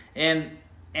 and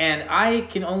I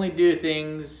can only do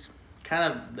things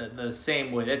kind of the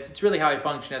same way. It's really how I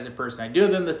function as a person. I do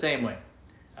them the same way.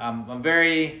 I'm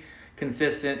very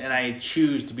consistent, and I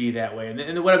choose to be that way.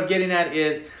 And what I'm getting at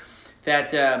is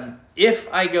that if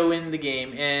I go in the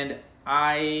game and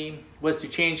I was to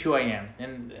change who I am,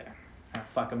 and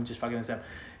I'm just fucking this up.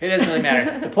 It doesn't really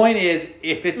matter. The point is,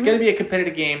 if it's going to be a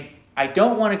competitive game, I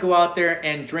don't want to go out there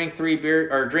and drink a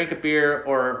beer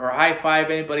or high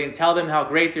five anybody and tell them how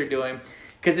great they're doing,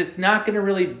 because it's not going to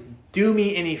really do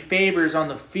me any favors on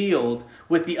the field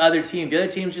with the other team. The other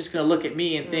team's just going to look at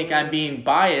me and think I'm being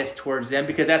biased towards them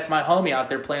because that's my homie out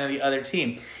there playing on the other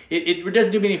team. It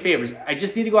doesn't do me any favors. I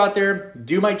just need to go out there,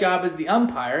 do my job as the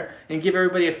umpire, and give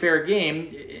everybody a fair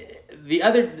game.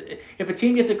 If a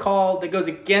team gets a call that goes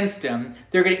against them,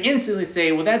 they're going to instantly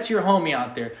say, well, that's your homie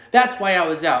out there. That's why I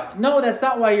was out. No, that's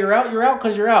not why you're out. You're out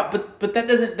because you're out. But that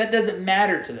doesn't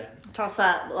matter to them. toss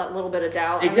that little bit of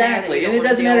doubt. Exactly, and it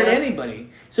doesn't matter to anybody.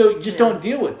 So just don't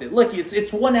deal with it. Look,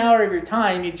 it's 1 hour of your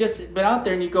time. You just been out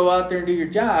there and you go out there and do your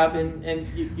job, and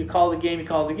you call the game.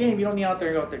 You don't need out there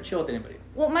and go out there and chill with anybody.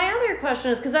 Well, my other question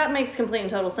is, because that makes complete and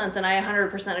total sense, and I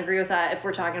 100% agree with that if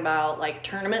we're talking about like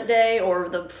tournament day or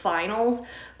the finals.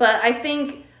 But I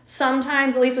think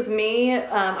sometimes, at least with me,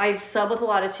 I sub with a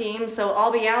lot of teams, so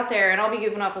I'll be out there and I'll be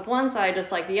goofing off with one side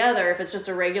just like the other if it's just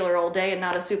a regular old day and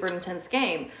not a super intense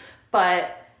game.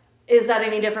 But is that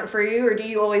any different for you, or do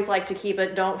you always like to keep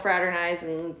it, don't fraternize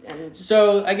and...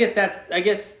 So I guess that's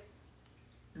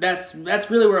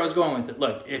really where I was going with it.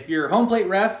 Look, if you're home plate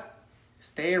ref,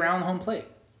 stay around home plate.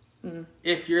 Mm-hmm.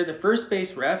 If you're the first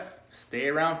base ref, stay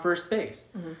around first base.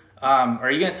 Mm-hmm. Are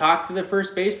you going to talk to the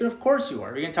first baseman? Of course you are.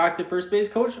 Are you going to talk to the first base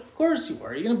coach? Of course you are.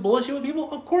 Are you going to bullshit with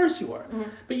people? Of course you are. Mm-hmm.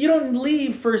 But you don't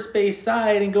leave first base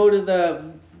side and go to the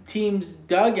team's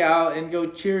dugout and go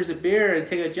cheers a beer and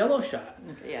take a Jello shot.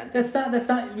 Okay, yeah. That's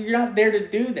not. You're not there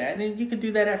to do that, and you can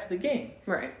do that after the game.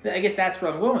 Right. I guess that's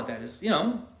where I'm going with that. Is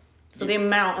So the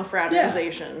amount of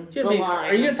fraternization. Yeah. Line.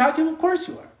 Are you going to talk to him? Of course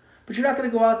you are. But you're not going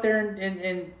to go out there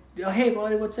and hey,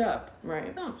 buddy, what's up?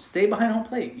 Right. No, stay behind home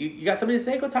plate. You got something to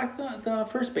say? Go talk to the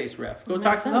first base ref. Go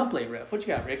talk to the home plate ref. What you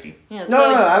got, Ricky? Yeah, no,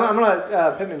 I'm going to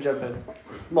let Pittman jump in.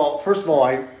 Well, first of all,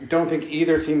 I don't think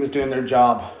either team is doing their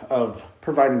job of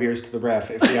providing beers to the ref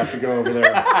if we have to go over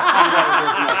there.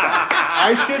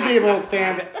 I should be able to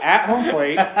stand at home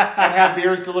plate and have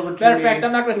beers delivered to me. Matter of fact,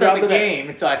 I'm not going to start the game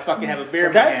until I fucking have a beer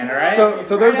in my hand, all right?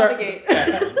 So there's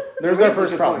our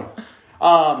first problem.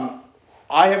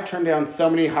 I have turned down so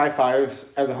many high fives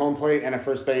as a home plate and a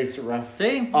first base ref.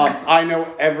 See? I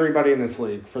know everybody in this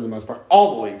league for the most part.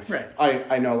 All the leagues. Right.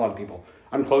 I know a lot of people.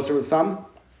 I'm closer with some.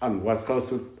 I'm less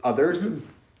close with others. Mm-hmm.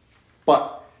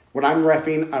 But when I'm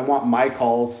reffing, I want my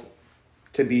calls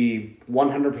to be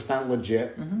 100%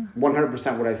 legit,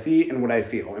 100% what I see and what I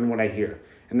feel and what I hear.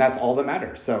 And that's all that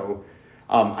matters. So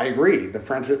I agree. The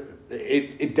friendship,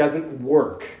 it doesn't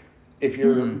work if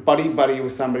you're buddy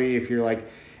with somebody, if you're like...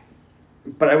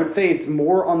 But I would say it's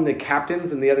more on the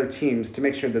captains and the other teams to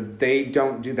make sure that they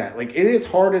don't do that. Like, it is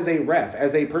hard as a ref,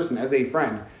 as a person, as a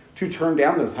friend, to turn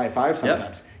down those high fives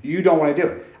sometimes. Yep. You don't want to do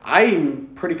it. I'm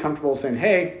pretty comfortable saying,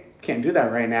 hey, can't do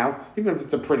that right now. Even if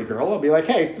it's a pretty girl, I'll be like,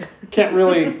 hey, can't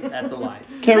really... That's a lie.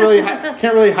 Can't really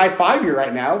high five you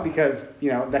right now because,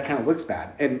 that kind of looks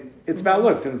bad. And it's about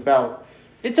looks and it's about...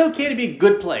 It's okay to be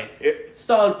good play.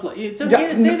 Solid play. It's okay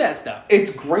to say that stuff.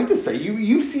 It's great to say.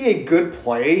 You see a good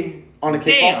play on a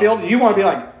kickball field, you want to be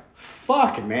like,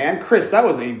 fuck, man, Chris, that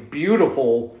was a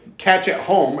beautiful catch at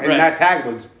home, and that tag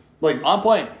was, like... on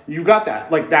point. You got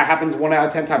that. Like, that happens 1 out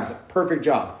of 10 times. Perfect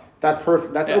job. That's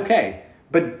perfect. That's okay.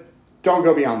 But don't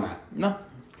go beyond that. No.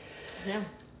 Yeah.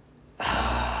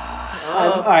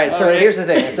 All right, so here's the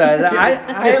thing. So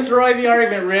I destroy the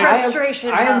argument, Rick. Frustration.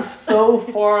 I am so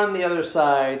far on the other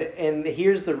side, and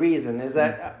here's the reason, is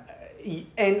that...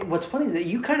 And what's funny is that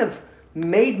you kind of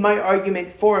made my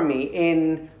argument for me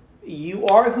in you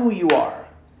are who you are,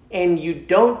 and you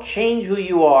don't change who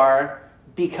you are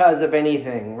because of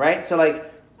anything, right? So,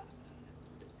 like,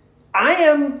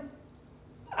 I'm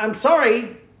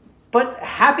sorry, but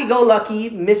happy-go-lucky,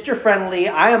 Mr. Friendly,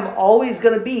 I am always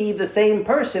going to be the same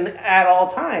person at all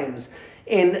times.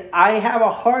 And I have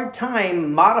a hard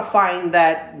time modifying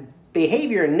that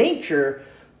behavior in nature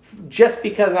just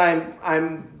because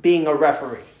I'm being a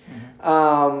referee.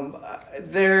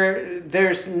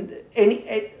 There's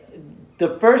any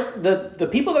the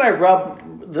people that I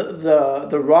rub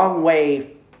the wrong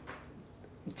way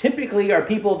typically are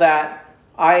people that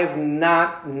I've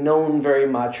not known very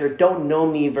much or don't know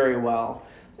me very well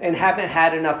and haven't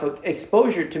had enough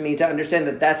exposure to me to understand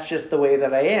that that's just the way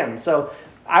that I am. So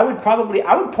I would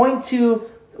point to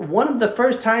one of the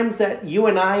first times that you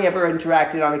and I ever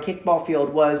interacted on a kickball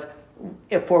field was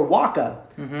for Waka.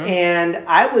 And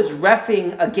I was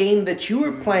reffing a game that you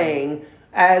were playing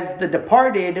as The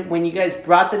Departed when you guys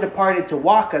brought The Departed to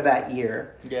Waka that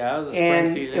year. Yeah, it was a spring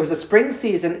season. It was a spring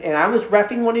season, and I was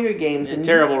reffing one of your games. And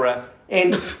terrible ref.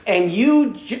 And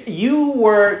you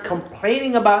were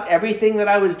complaining about everything that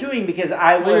I was doing because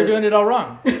I was... Well, you're doing it all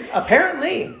wrong.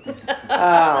 Apparently. You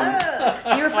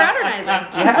were fraternizing.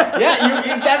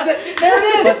 Yeah. There it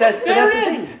is. But that's the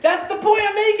thing. That's the point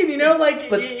I'm making,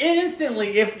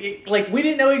 instantly, we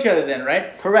didn't know each other then,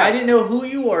 right? Correct. I didn't know who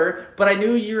you were, but I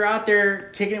knew you were out there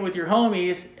kicking it with your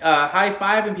homies,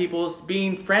 high-fiving people,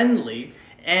 being friendly.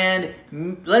 And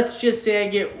let's just say I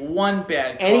get one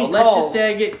bad call. Let's just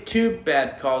say I get two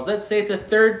bad calls. Let's say it's a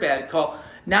third bad call.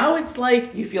 Now it's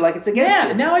like you feel like it's against you.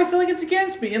 Yeah, now I feel like it's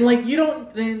against me. And like you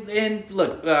don't. And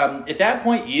look, at that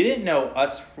point you didn't know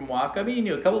us from Waka. I mean, you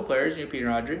knew a couple of players, you knew Peter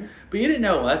and Audrey, but you didn't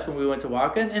know us when we went to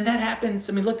Waka. And that happens.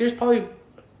 I mean, look, there's probably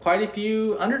quite a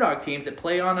few underdog teams that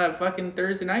play on a fucking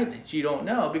Thursday night that you don't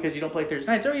know because you don't play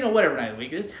Thursday nights or whatever night of the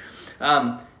week it is.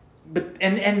 But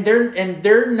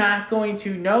they're not going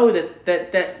to know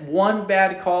that one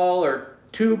bad call or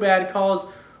two bad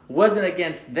calls wasn't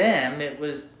against them. It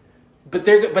was, but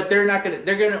they're not gonna.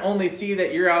 They're gonna only see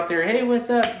that you're out there. Hey, what's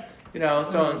up?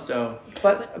 So and so.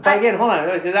 But again, hold on.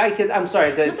 I'm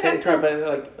sorry to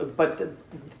interrupt, but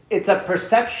it's a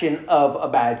perception of a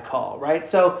bad call, right?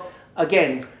 So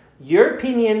again, your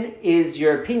opinion is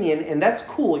your opinion, and that's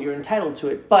cool. You're entitled to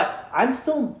it. But I'm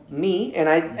still me, and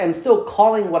I am still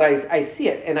calling what I see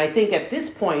it. And I think at this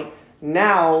point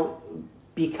now,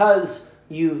 because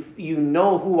you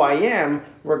know who I am,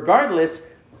 regardless,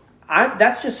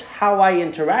 that's just how I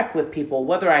interact with people,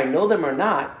 whether I know them or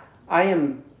not. I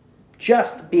am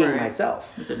just being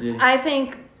myself. I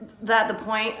think that the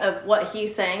point of what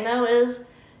he's saying though is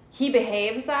he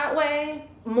behaves that way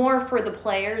more for the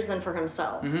players than for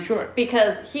himself. Mm-hmm. Sure.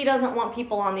 Because he doesn't want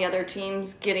people on the other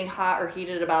teams getting hot or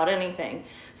heated about anything.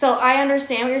 So I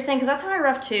understand what you're saying, because that's how I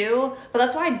ref too, but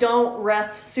that's why I don't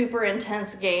ref super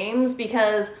intense games,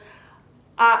 because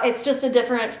it's just a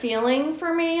different feeling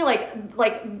for me. Like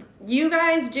you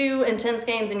guys do intense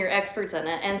games and you're experts in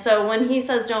it. And so when he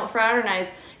says don't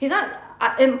fraternize, he's not.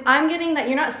 I'm getting that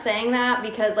you're not saying that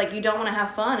because like you don't want to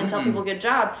have fun and tell people good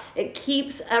job. It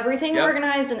keeps everything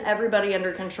organized and everybody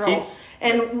under control.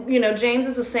 James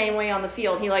is the same way on the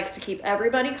field. He likes to keep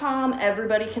everybody calm,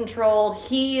 everybody controlled.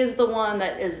 He is the one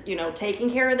that is,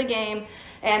 taking care of the game.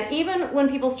 And even when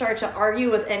people start to argue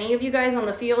with any of you guys on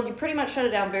the field, you pretty much shut it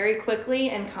down very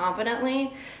quickly and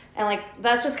confidently. And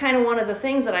that's just kind of one of the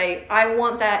things that I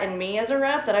want that in me as a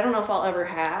ref that I don't know if I'll ever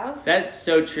have. That's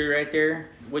so true right there.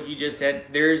 What you just said,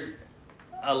 there's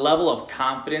a level of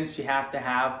confidence you have to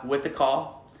have with the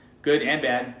call, good and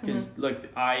bad, because look,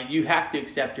 you have to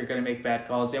accept you're going to make bad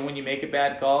calls, and when you make a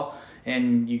bad call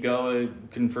and you go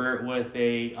confer it with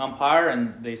a umpire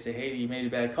and they say, hey, you made a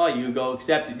bad call, you go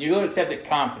accept it. You go accept it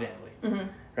confidently,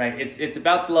 right? It's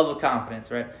about the level of confidence,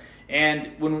 right?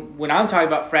 And when I'm talking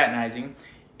about fraternizing,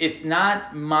 it's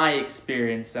not my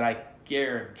experience that I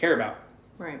care about.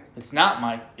 Right. It's not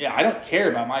I don't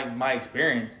care about my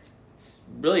experience. It's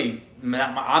really,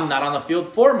 I'm not on the field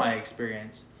for my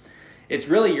experience. It's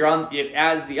really,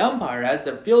 as the umpire, as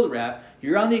the field ref,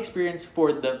 you're on the experience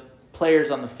for the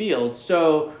players on the field.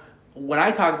 So when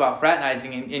I talk about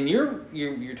fraternizing, and you're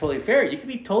totally fair, you can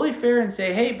be totally fair and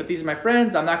say, hey, but these are my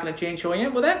friends, I'm not going to change who I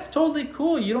am. Well, that's totally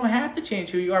cool. You don't have to change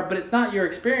who you are, but it's not your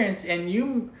experience, and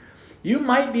you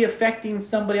might be affecting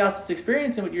somebody else's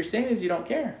experience, and what you're saying is you don't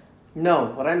care. No,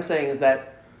 what I'm saying is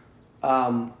that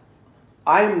I'm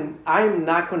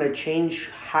not going to change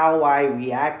how I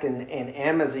react and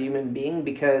am as a human being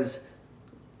because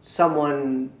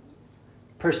someone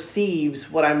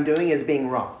perceives what I'm doing as being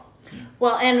wrong.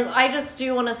 Well, and I just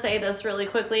do want to say this really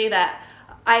quickly, that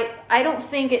I don't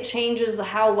think it changes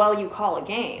how well you call a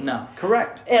game. No.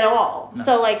 Correct. At all. No.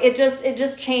 So it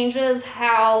just changes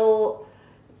how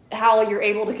you're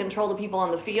able to control the people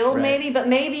on the field, maybe, but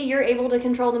maybe you're able to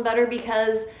control them better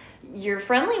because you're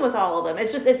friendly with all of them.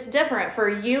 It's different. For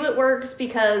you, it works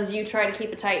because you try to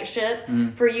keep a tight ship.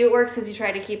 Mm-hmm. For you, it works because you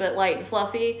try to keep it light and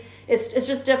fluffy. It's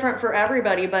just different for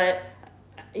everybody, but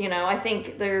I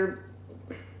think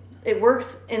it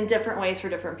works in different ways for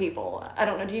different people. I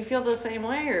don't know. Do you feel the same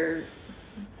way, or?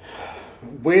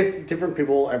 With different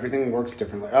people, everything works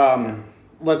differently.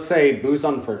 Let's say Booze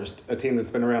on first, a team that's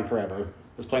been around forever,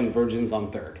 is playing Virgins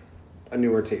on third, a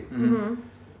newer team. Mm-hmm.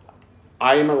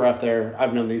 I am a ref there.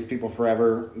 I've known these people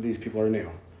forever. These people are new.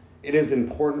 It is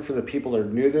important for the people that are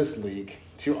new to this league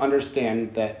to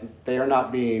understand that they are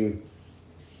not being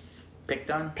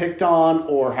picked on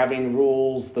or having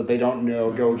rules that they don't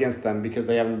know go against them because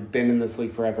they haven't been in this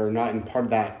league forever, not in part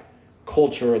of that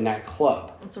culture in that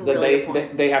club. That's a really good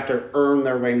point. They have to earn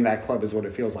their way in that club is what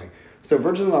it feels like. So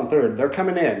Virgins on third, they're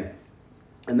coming in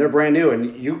and they're brand new,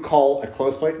 and you call a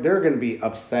close play, they're going to be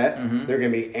upset. Mm-hmm. They're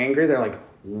going to be angry. They're like,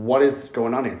 what is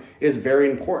going on here? It is very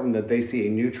important that they see a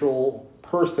neutral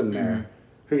person there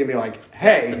who can be like,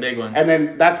 hey. That's the big one. And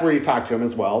then that's where you talk to them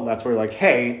as well. That's where you're like,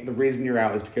 hey, the reason you're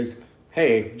out is because,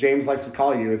 hey, James likes to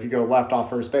call you. If you go left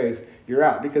off first base, you're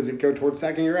out. Because if you go towards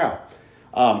second, you're out.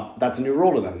 That's a new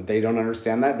rule to them. They don't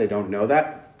understand that. They don't know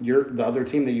that. The other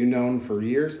team that you've known for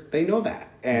years, they know that.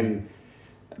 And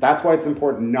that's why it's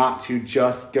important not to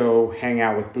just go hang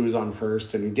out with Booze on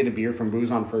First and get a beer from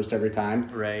Booze on First every time.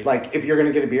 Right. Like, if you're going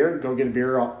to get a beer, go get a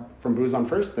beer from Booze on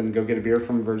First, then go get a beer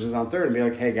from Virgins on Third and be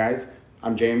like, hey, guys,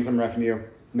 I'm James, I'm reffing you.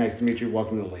 Nice to meet you.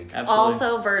 Welcome to the league. Absolutely.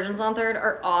 Also, Virgins on Third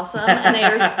are awesome, and they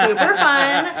are super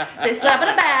fun. They slap in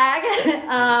a bag.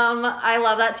 I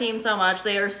love that team so much.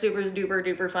 They are super duper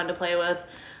duper fun to play with.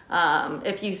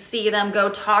 If you see them, go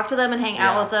talk to them and hang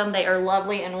out with them. They are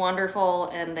lovely and wonderful,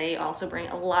 and they also bring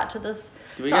a lot to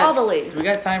all the leagues. Do we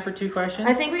got time for 2 questions?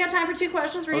 I think we got time for 2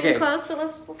 questions. We're getting close, but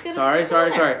let's get Sorry.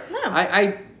 No.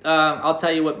 I'll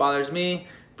tell you what bothers me.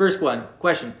 First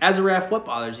question. As a ref, what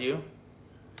bothers you?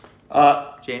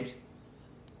 James?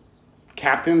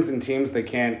 Captains and teams that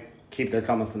can't keep their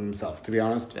comments to themselves, to be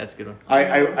honest. That's a good one.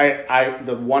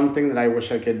 The one thing that I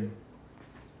wish I could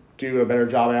do a better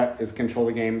job at is control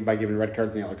the game by giving red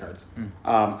cards and yellow cards.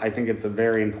 I think it's a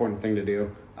very important thing to do.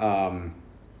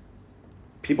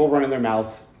 People running their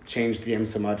mouths change the game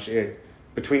so much.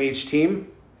 Between each team,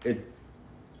 it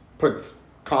puts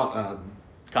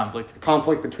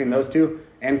conflict between those two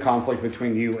and conflict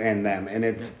between you and them, and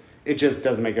it just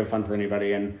doesn't make it fun for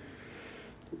anybody. And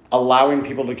allowing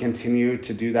people to continue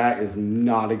to do that is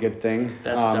not a good thing.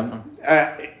 That's tough.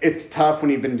 It's tough when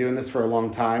you've been doing this for a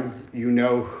long time. You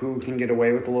know who can get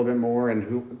away with a little bit more and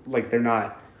who, like, they're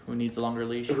not. Who needs a longer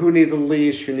leash? Who needs a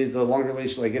leash? Who needs a longer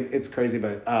leash? Like, it's crazy,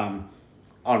 but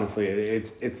honestly,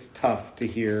 it's tough to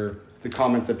hear the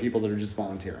comments of people that are just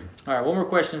volunteering. All right, one more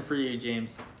question for you, James.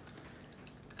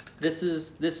 This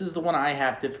is the one I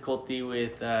have difficulty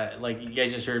with. Like, you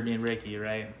guys just heard me and Ricky,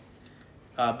 right?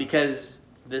 Because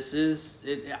this is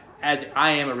it, as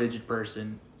I am a rigid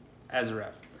person as a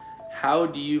ref. How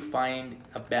do you find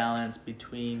a balance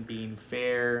between being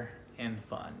fair and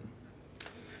fun?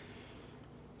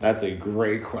 That's a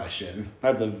great question.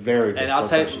 That's a very difficult And I'll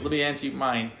tell you, question. let me answer you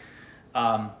mine.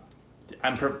 I'm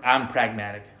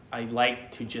pragmatic. I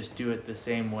like to just do it the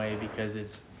same way because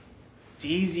it's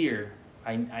easier.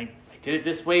 I did it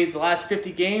this way the last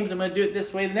 50 games. I'm going to do it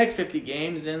this way the next 50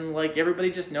 games, and like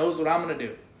everybody just knows what I'm going to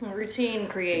do. Routine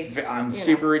creates. I'm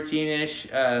super routine-ish,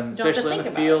 especially on the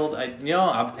field. It.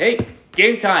 Hey,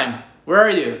 game time. Where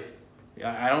are you?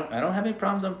 I don't have any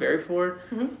problems. I'm very forward,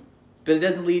 but it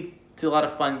doesn't lead to a lot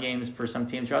of fun games for some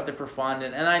teams. You're out there for fun,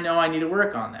 and I know I need to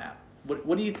work on that.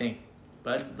 What do you think,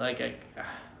 bud?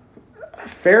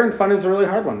 Fair and fun is a really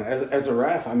hard one as a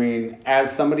ref. I mean,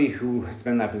 as somebody who has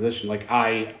been in that position, like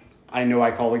I know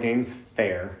I call the games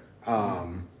fair,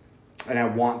 and I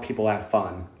want people to have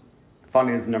fun. Fun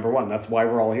is number one. That's why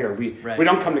we're all here. We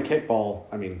don't come to kickball.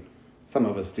 I mean, some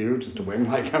of us do just to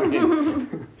win. Like, I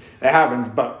mean, it happens.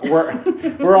 But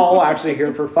we're all actually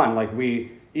here for fun. Like,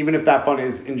 even if that fun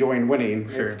is enjoying winning,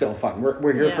 it's still fun.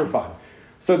 We're here for fun.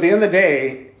 So at the end of the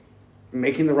day,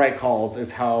 making the right calls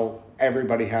is how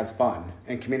everybody has fun,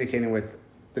 and communicating with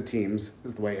the teams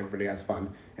is the way everybody has fun,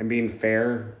 and being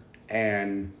fair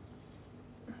and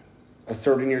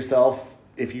asserting yourself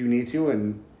if you need to,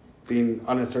 and being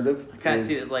unassertive. I kind of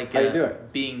see it as like how you do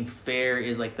it. Being fair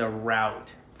is like the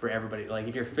route for everybody. Like,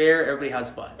 if you're fair, everybody has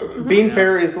fun. Being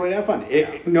fair is the way to have fun.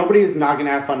 Nobody is not going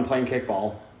to have fun playing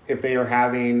kickball if they are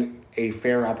having a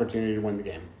fair opportunity to win the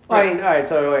game. I mean, all right,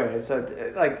 so wait. So,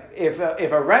 like, if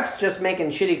a ref's just making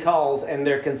shitty calls and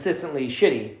they're consistently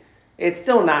shitty, it's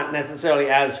still not necessarily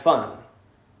as fun.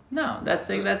 No, that's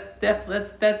a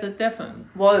definite.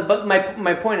 Well, but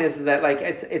my point is that, like,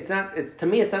 it's not to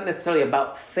me it's not necessarily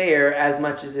about fair as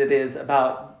much as it is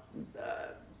about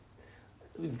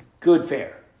good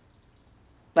fair.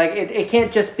 Like, it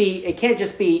can't just be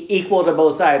equal to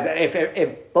both sides.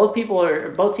 If both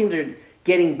teams are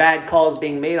getting bad calls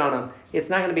being made on them, it's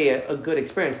not going to be a good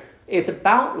experience. It's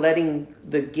about letting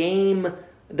the game,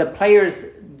 the players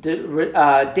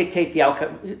dictate the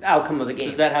outcome of the game.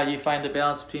 So is that how you find the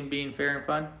balance between being fair and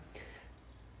fun?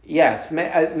 Yes,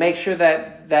 make sure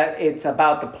that it's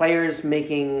about the players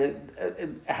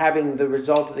having the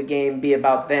result of the game be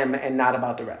about them and not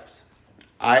about the refs.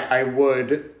 I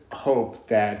would hope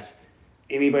that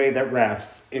anybody that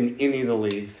refs in any of the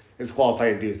leagues is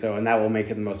qualified to do so, and that will make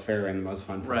it the most fair and the most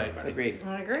fun for everybody. Agreed.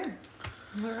 I agree.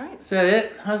 All right. Is that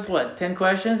it? That was 10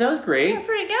 questions? That was great. That's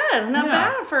pretty good. Not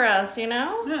bad for us, you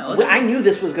know? Yeah, I knew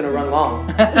this was going to run long.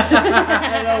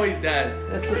 It always does.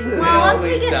 Once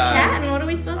we get chatting, what are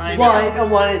we supposed to do?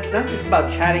 Well, it's not just about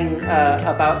chatting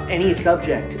about any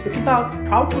subject. It's about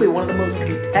probably one of the most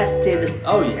contested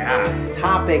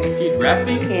topics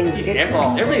reffing? in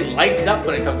kickball. Everybody lights up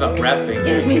when it comes up reffing.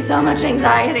 Gives me so much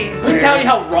anxiety. Let me tell you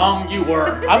how wrong you were.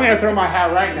 I'm going to throw my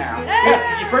hat right now.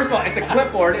 First of all, it's a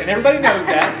clipboard, and everybody knows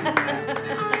that.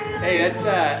 Hey, that's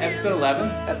episode 11.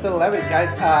 Episode 11, guys.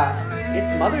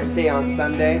 It's Mother's Day on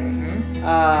Sunday.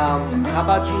 How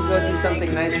about you go do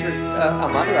something nice for a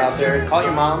mother out there? Call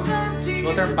your mom.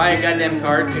 Go there and buy a goddamn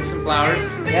card, pick some flowers.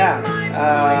 Yeah.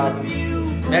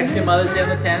 Mexican Mother's Day on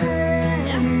the 10th.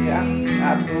 Yeah,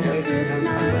 absolutely.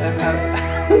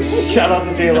 Shout out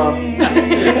to J-Lo.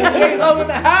 J-Lo in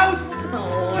the house.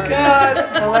 God,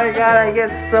 oh my God, I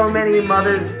get so many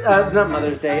not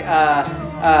Mother's Day,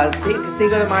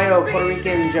 Cinco de Mayo Puerto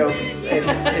Rican jokes.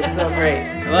 It's so great.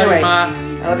 I love you, Ma.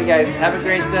 I love you guys. Have a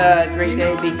great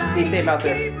day. Be safe out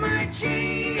there.